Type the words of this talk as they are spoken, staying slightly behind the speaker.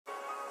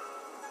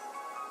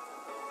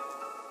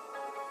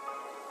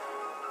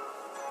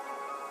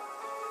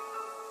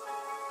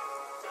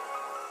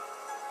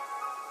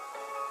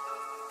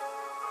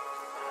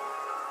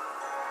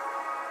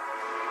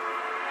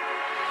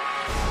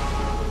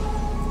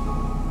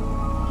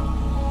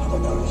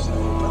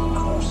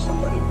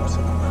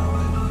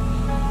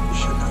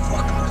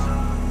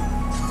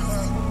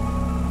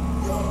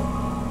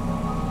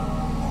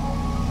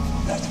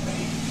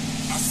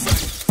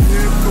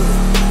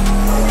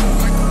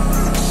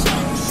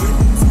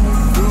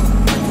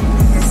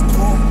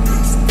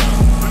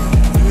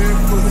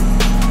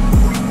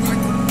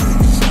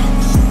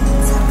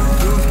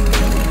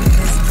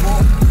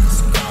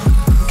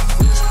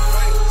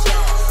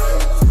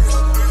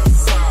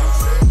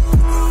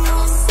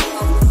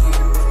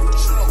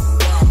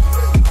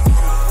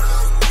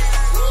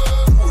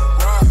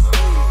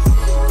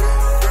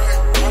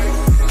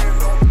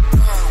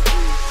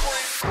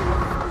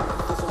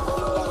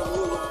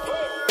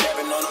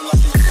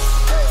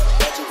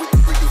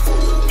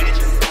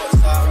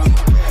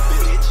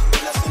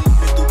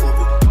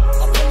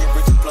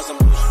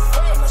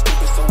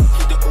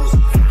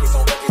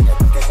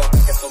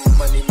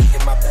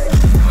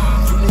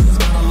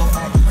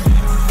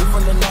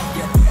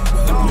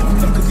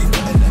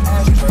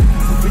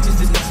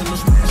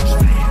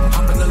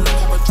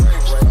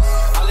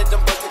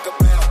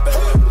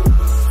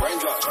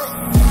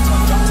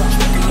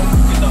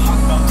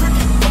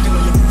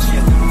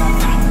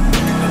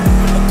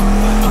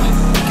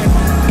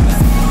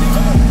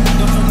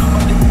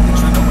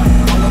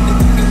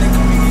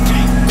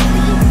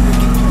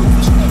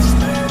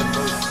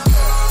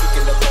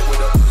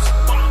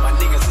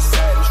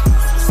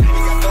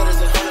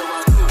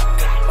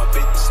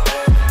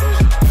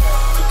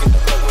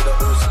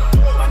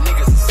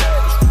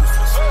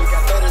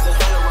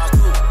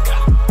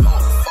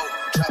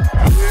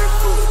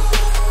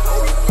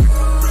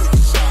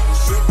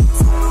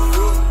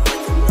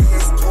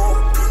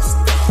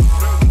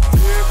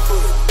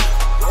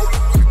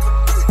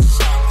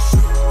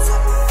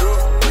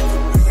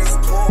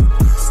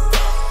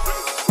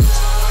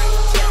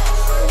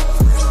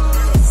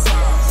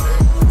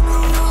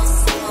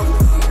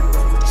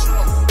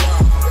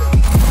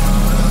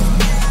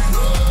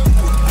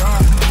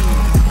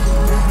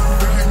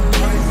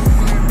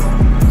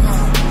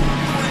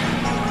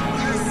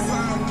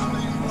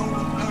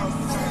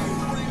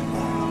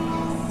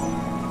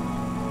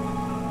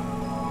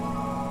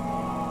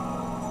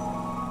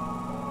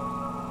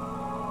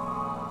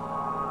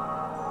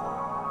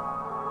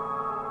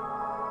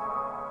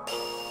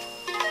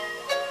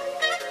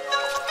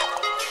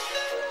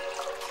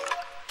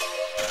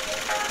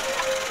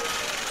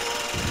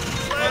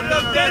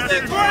Enough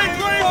Destin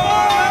 2024!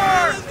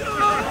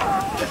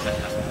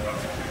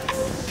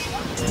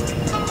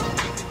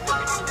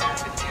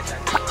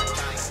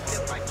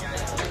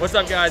 What's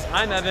up, guys?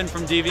 I'm Evan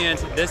from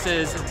Deviant. This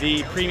is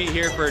the pre-meet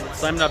here for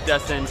SLAMMEDENUFF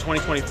DESTIN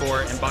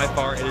 2024, and by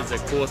far it is the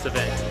coolest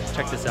event.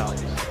 Check this out.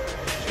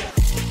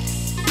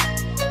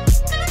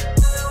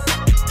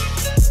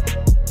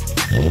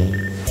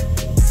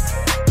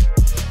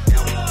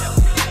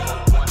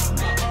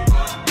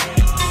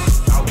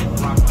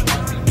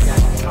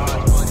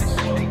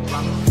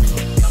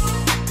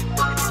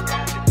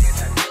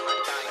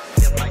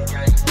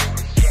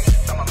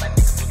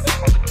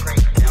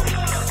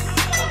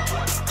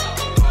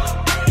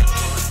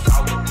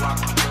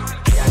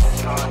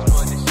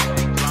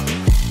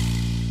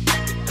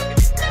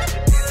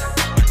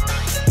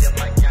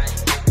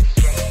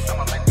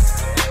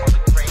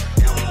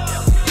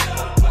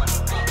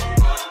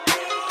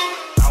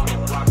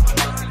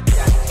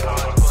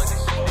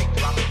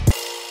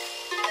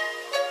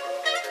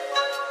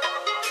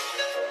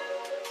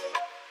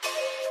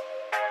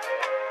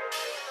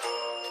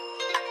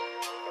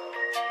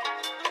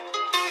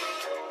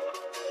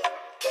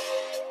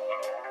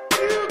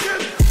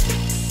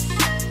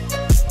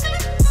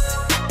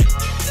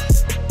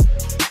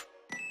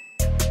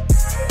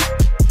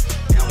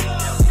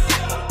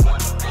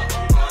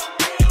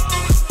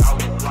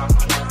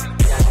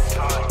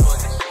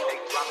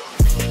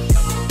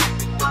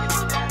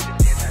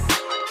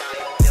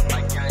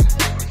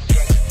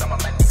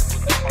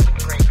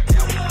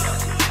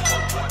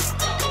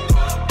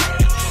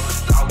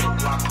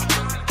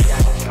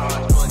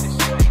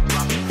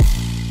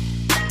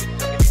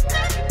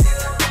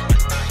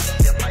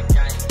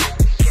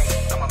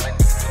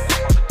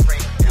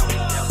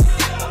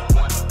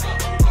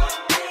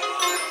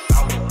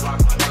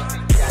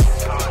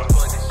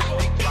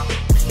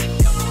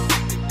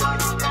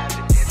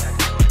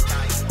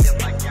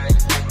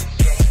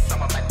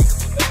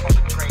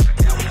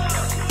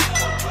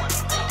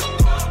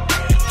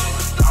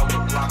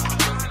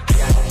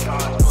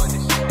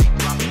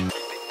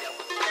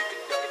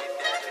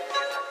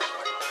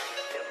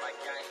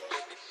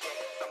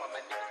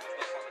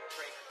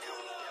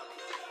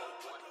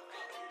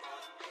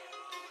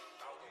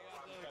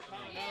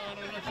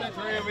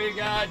 We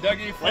got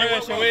Dougie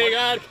Fresh and we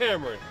got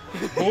Cameron.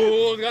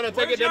 Who's gonna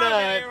take it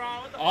tonight?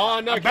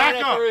 On the count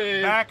of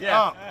three. Back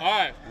up. All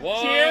right,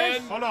 one.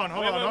 Cheers. Hold on.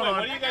 What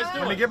are you guys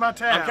doing? Let me get my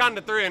tab. I'm counting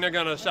to three and they're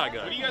gonna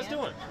shotgun. What are you guys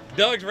doing?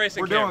 Doug's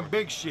racing. We're Cameron. doing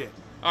big shit.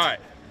 All right.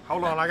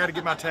 Hold on, I gotta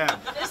get my tab.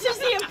 This is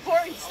the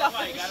important stuff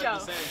of the show.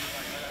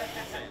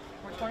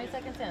 We're 20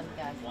 seconds in,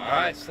 guys. All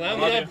right,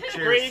 slam it up.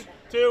 Cheers.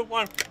 3, 2,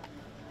 1.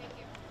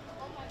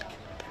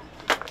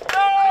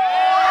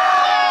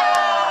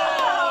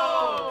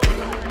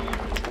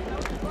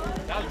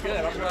 That was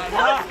good. I'm glad.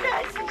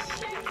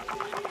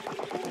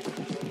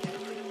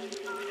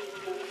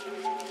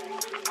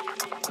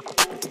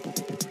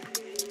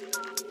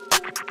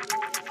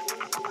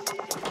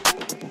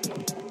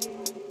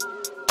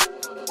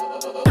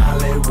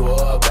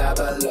 Hollywood,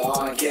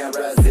 Babylon, can't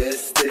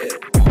resist it.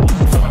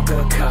 Fuck a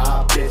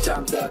cop, bitch,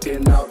 I'm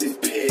ducking out these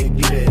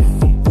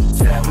piglets.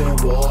 7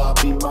 war,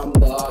 be my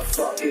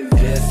motherfucking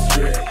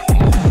district.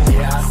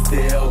 Yeah, I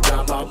still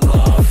got my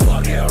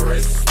motherfucking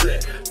wrist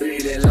split.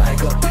 Bleeding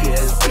like a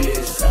piss,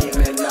 bitch,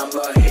 scheming, I'm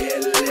a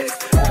hit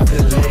list.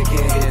 After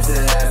licking his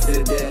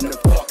acid, then a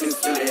fucking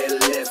split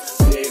lips.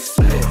 Big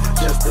split,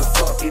 just a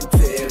fucking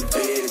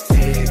tidbit,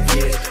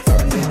 ticket.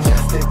 From the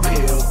just a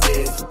pill,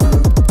 bitch,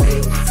 blue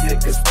bitch.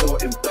 Sick of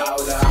sporting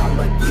powder,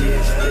 I'ma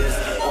ditch this.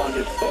 On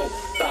the 4,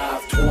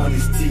 5,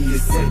 20s to you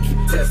said keep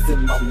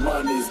testing my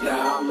monies.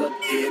 Now I'ma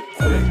get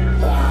quick,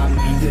 buy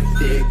me the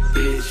thick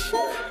bitch.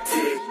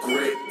 Tick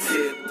grip,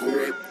 tip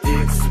grip,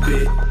 dick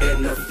spit, and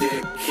the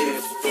thick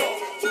kiss.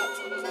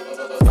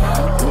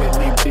 Fuck with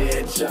me,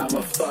 bitch, I'm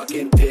a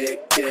fucking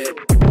dickhead.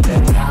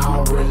 And I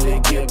don't really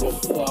give a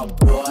fuck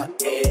what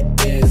it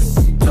is.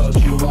 Told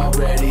you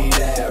already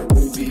that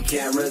Ruby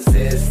can't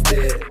resist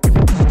it.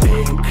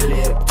 Big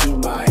clip to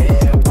my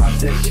head, watch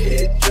the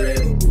shit drip.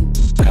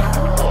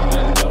 On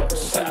the north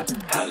side,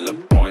 hella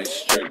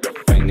points, trigger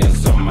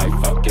fingers on my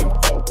fucking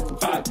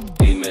 4-5.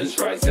 Demons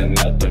rising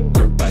out the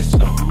group, I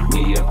saw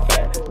me a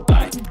fat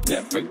line,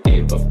 never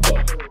gave a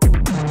fuck.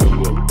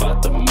 Grew up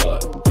out the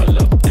mud, pull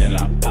up, then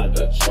I out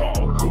the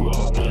trunk. Grew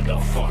up with the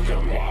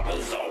fucking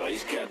robbers,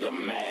 always kept the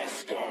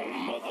mask on.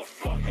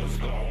 Motherfuckers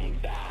gon'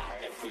 die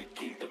if we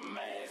keep the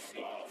mask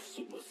off.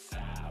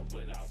 Suicide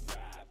when I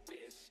ride,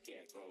 bitch,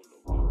 scarecrow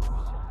the world.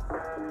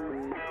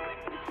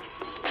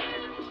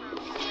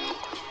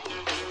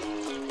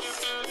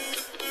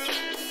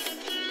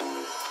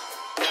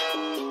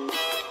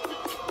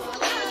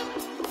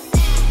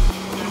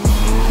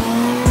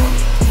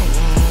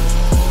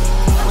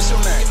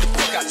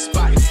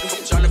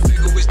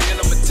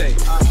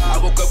 I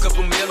woke up,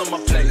 couple meal on my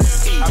plate.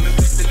 I'm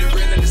invested in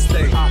real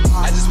estate.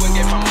 I just went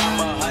and gave my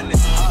mama 100.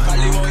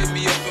 Probably won't hit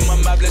me up in my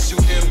mouth, bless you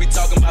hear me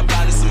talking about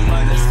body some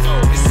money. As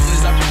soon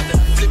as I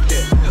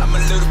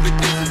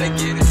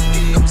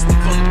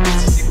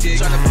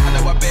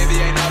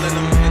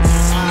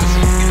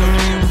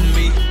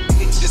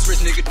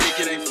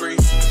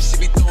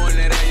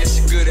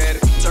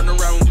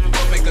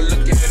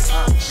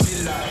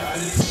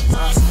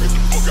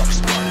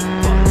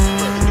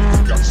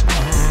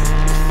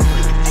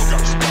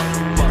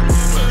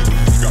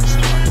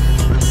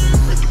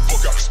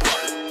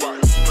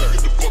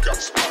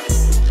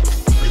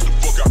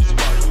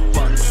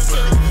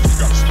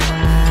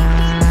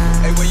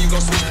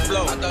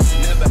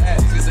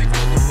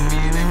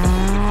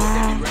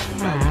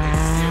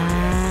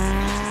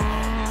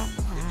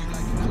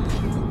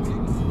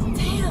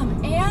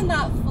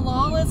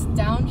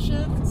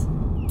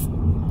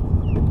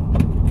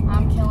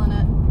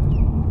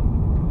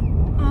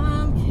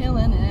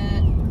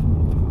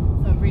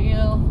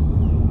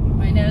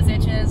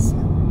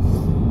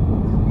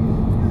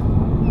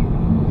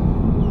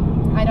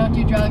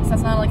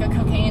like a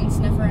coconut.